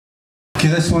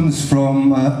Okay, this one's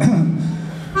from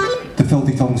the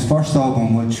Filthy Tongues' first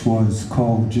album, which was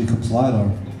called Jacob's Ladder.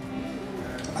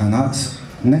 And that's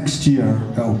next year,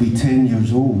 it'll be 10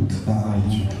 years old, that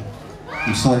album.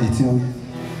 I'm sorry to tell you.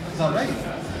 Is that right?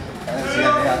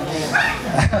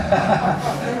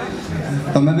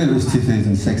 Or maybe it was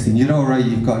 2016. You're alright,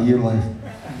 you've got a year left.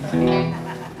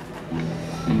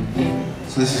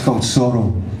 So this is called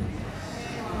Sorrow.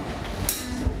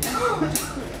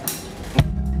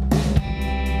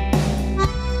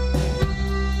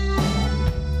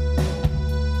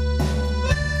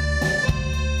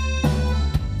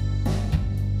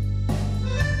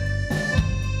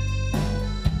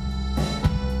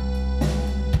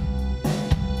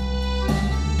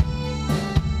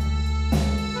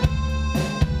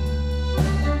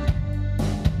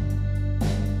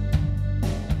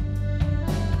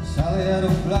 Sally had a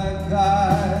black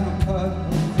eye and a cut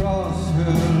across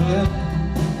her lip.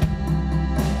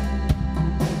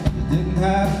 It didn't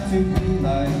have to be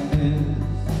like this.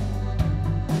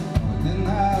 No, it didn't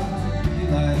have to be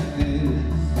like this.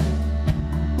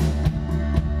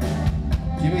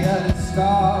 Jimmy had his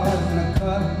scars and a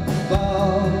cut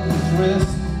above his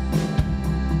wrist.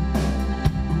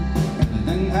 It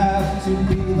didn't have to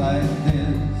be like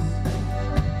this.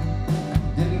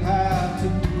 It didn't have to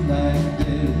be like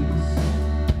this.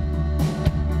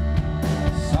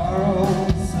 Sorrow,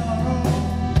 sorrow,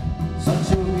 such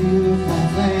a beautiful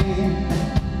thing,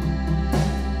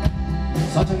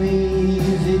 such an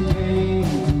easy game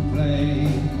to play,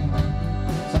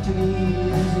 such an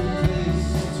easy place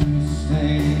to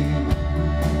stay.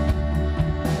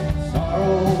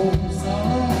 Sorrow,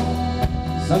 sorrow,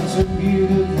 such a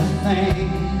beautiful thing,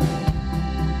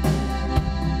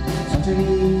 such an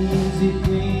easy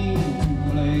game to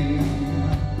play,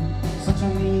 such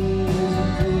an easy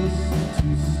place to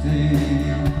stay.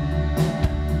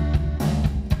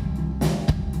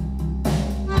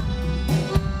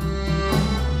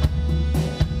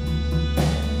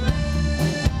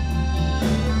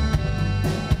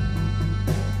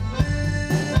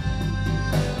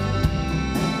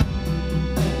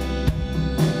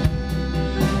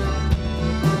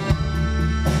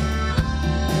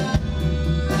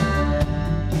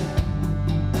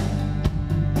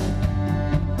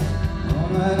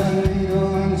 Had a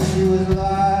needle and she was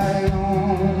lying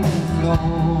on the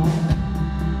floor.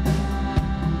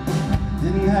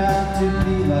 Didn't have to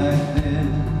be like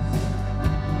this.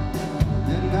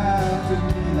 Didn't have to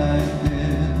be like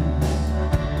this.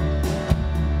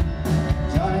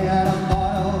 Johnny had a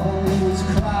bottle, he was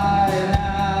crying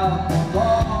out for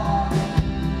more.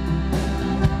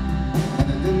 And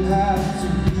it didn't have to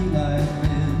be like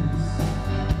this.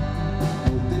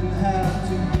 Oh, it didn't have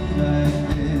to be like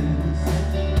this.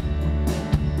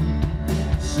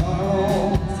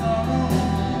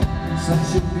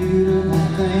 Such a beautiful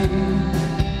thing,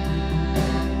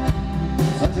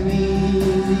 such an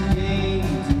easy game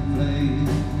to play,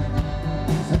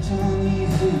 such an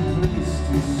easy place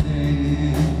to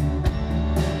stay.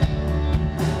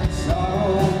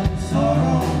 Sorrow,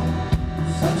 sorrow,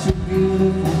 such a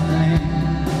beautiful thing,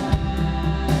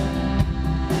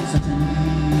 such an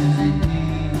easy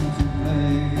game to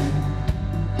play,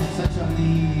 such an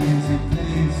easy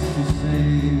place to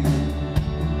stay.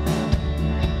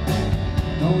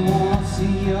 Don't wanna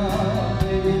see ya,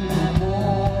 baby, no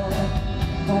more.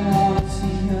 Don't wanna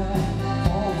see ya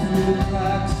fall through the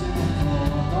cracks in the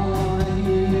floor. Don't wanna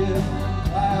hear you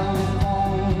cry on the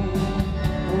phone.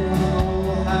 Don't wanna know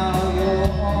how you're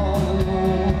all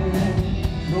alone.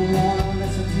 Don't wanna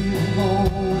listen to you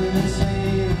going and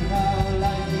saying how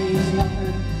life means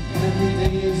nothing and every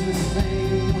day is the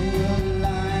same when you're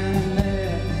lying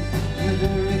there in the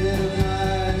very dead of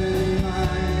night in your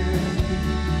mind.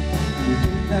 You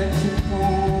think that you're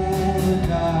gonna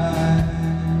die.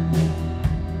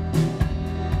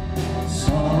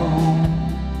 Sorrow,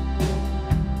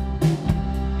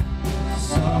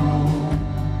 sorrow,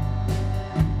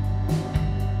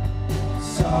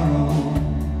 sorrow.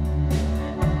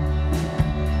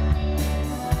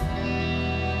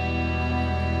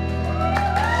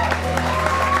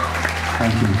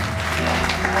 Thank you.